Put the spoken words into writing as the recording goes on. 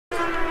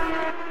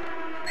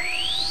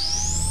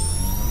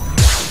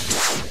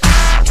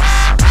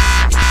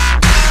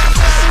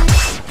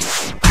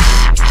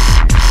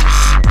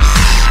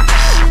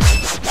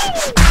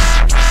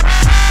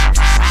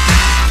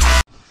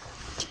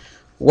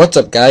What's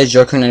up, guys?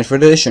 Joe9 for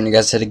today, showing you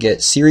guys how to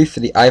get Siri for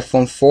the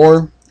iPhone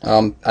 4,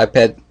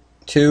 iPad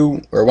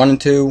 2 or 1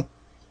 and 2,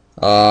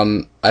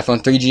 iPhone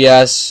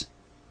 3GS,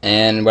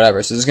 and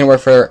whatever. So this is gonna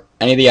work for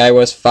any of the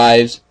iOS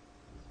 5s,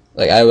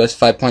 like iOS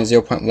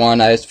 5.0.1,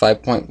 iOS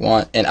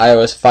 5.1, and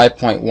iOS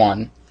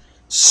 5.1.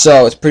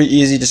 So it's pretty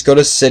easy. Just go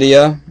to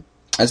Cydia.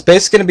 It's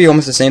basically gonna be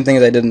almost the same thing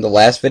as I did in the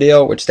last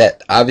video, which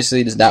that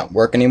obviously does not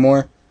work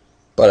anymore.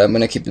 But I'm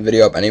gonna keep the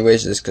video up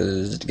anyways, just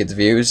because it gets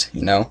views,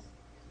 you know.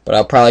 But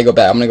I'll probably go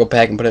back. I'm gonna go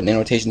back and put an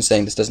annotation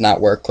saying this does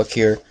not work. Click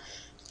here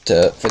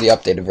for the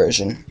updated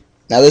version.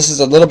 Now this is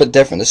a little bit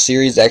different. The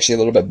Siri is actually a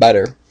little bit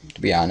better,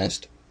 to be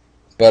honest.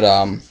 But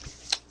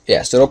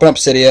yeah. So open up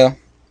Cydia. I'm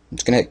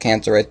just gonna hit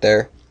cancel right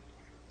there.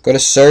 Go to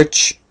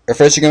search. Or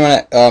first you're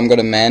gonna go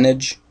to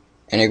manage,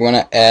 and you're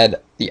gonna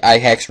add the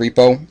iHacks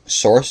repo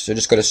source. So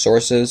just go to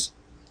sources,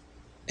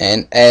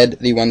 and add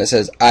the one that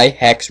says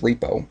iHacks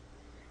repo.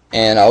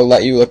 And I'll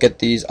let you look at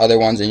these other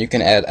ones, and you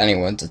can add any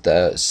ones.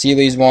 The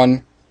Sealy's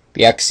one.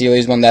 The X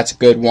Sealy's one, that's a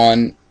good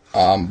one.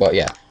 But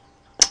yeah.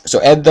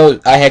 So add those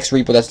iHacks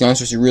repo, that's the only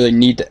source you really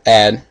need to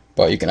add.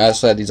 But you can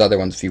also add these other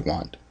ones if you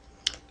want.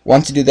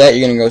 Once you do that,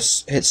 you're going to go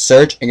hit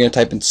search. You're going to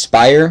type in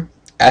Spire,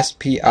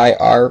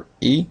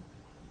 S-P-I-R-E.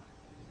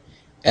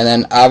 And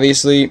then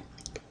obviously,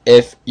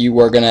 if you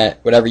were going to,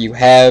 whatever you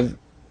have,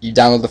 you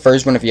download the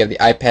first one. If you have the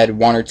iPad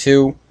 1 or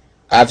 2,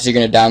 obviously you're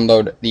going to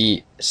download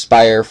the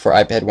Spire for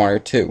iPad 1 or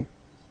 2.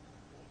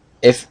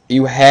 If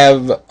you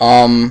have,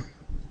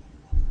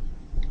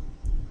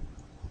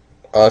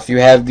 if you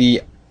have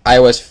the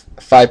iOS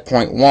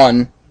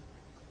 5.1,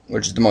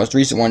 which is the most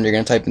recent one, you're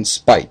going to type in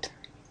Spite.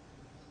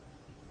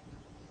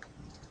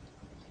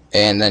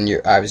 And then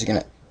you're obviously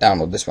going to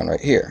download this one right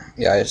here.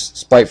 Yeah, it's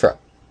Spite for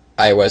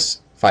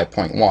iOS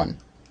 5.1.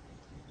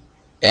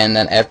 And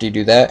then after you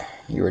do that,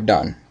 you are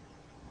done.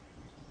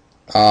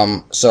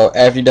 So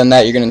after you've done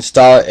that, you're going to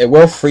install it. It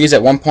will freeze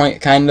at one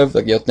point, kind of.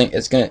 Like you'll think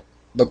it's going to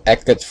look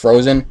like it's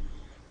frozen.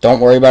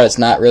 Don't worry about it. It's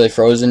not really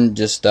frozen.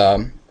 Just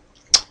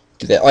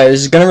this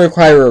is going to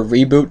require a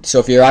reboot. So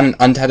if you're on an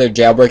untethered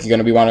jailbreak, you're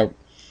going to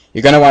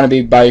want to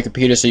be by your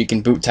computer so you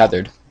can boot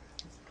tethered.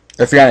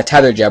 Or if you're on a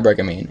tethered jailbreak,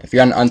 I mean, if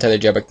you're on an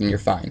untethered jailbreak, then you're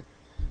fine.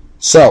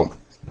 So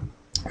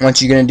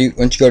once you go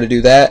to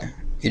do that,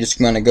 you're just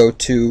going to go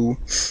to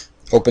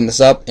open this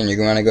up, and you're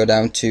going to go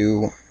down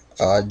to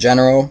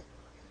General,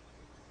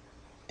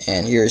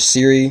 and here's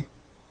Siri.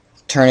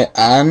 Turn it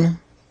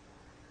on.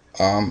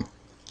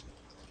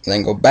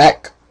 Then go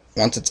back.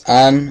 Once it's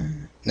on,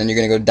 then you're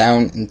going to go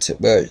down until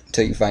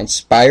you find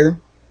Spire.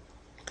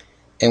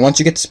 And once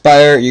you get to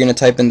Spire, you're going to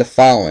type in the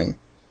following.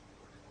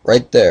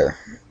 Right there.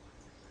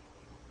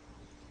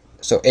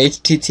 So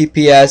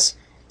https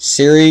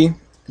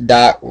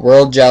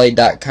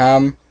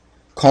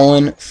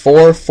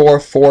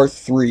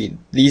siri.worldjelly.com:4443.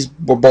 These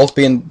will both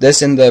be in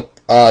this, in the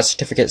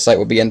certificate site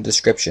will be in the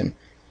description.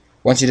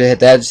 Once you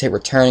hit that, just hit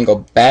return and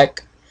go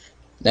back.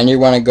 Then you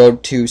want to go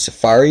to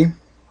Safari.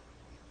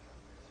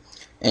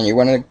 And you're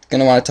going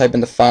to want to type in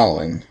the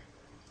following.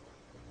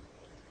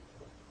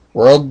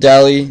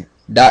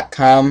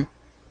 worldjelly.com/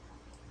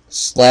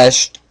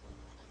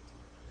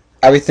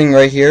 everything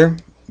right here,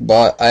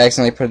 but I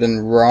accidentally put it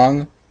in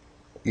wrong.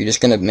 You're just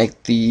going to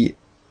make the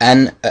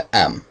N a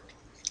M.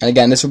 And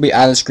again, this will be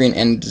on the screen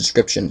and in the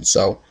description.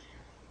 So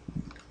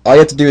all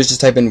you have to do is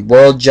just type in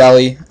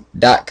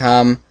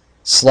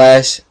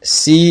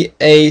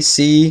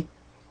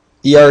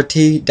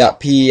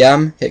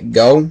worldjelly.com/CACERT.PEM. Hit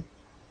go.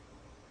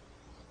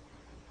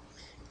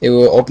 It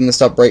will open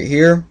this up right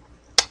here.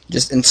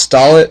 Just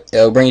install it.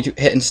 It'll bring you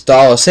to hit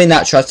install. It'll say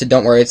not trusted.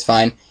 Don't worry, it's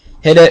fine.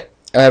 Hit it.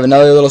 It'll have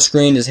another little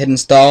screen. Just hit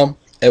install.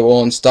 It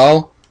will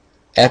install.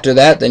 After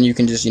that, then you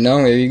can just,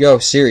 there you go,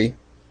 Siri.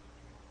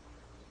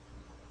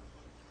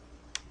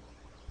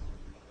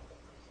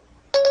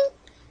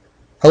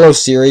 Hello,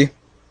 Siri.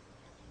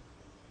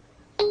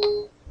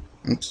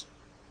 Oops.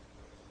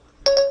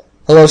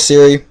 Hello,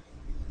 Siri.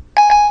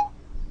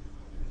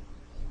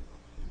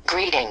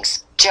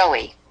 Greetings,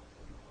 Joey.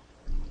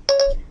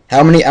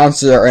 How many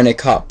ounces are in a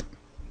cup?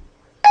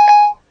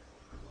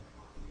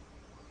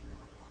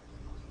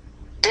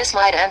 This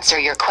might answer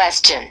your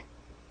question.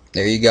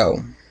 There you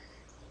go.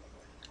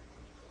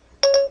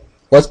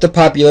 What's the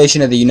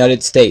population of the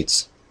United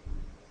States?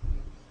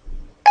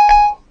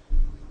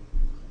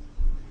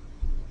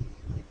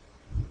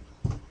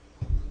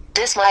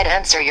 This might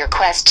answer your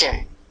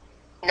question.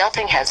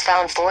 Nothing has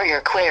found for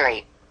your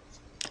query.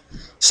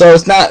 So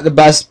it's not the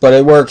best, but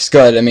it works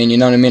good. I mean, you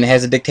know what I mean? It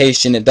has a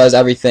dictation. It does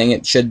everything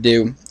it should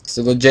do. It's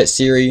a legit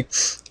Siri.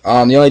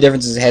 The only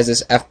difference is it has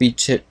this FB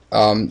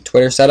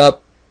Twitter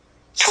setup.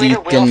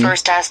 Twitter will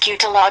first ask you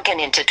to log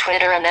into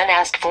Twitter and then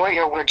ask for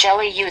your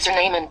WordJelly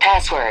username and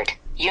password.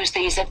 Use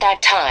these at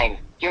that time.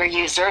 Your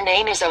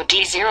username is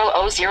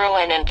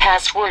OD000 and then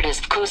password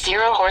is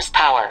FQ0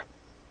 horsepower.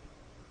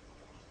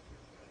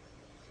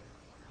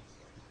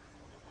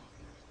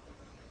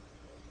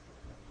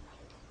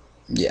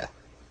 Yeah.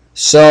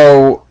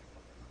 So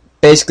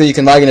basically you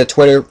can log into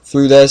Twitter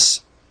through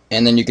this,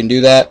 and then you can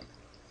do that.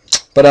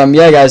 But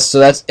yeah, guys, so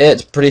that's it.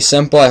 It's pretty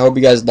simple. I hope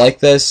you guys like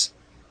this.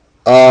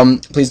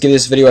 Please give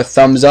this video a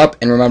thumbs up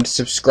and remember to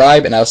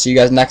subscribe, and I'll see you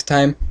guys next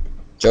time.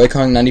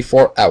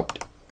 JoeyKong94 out.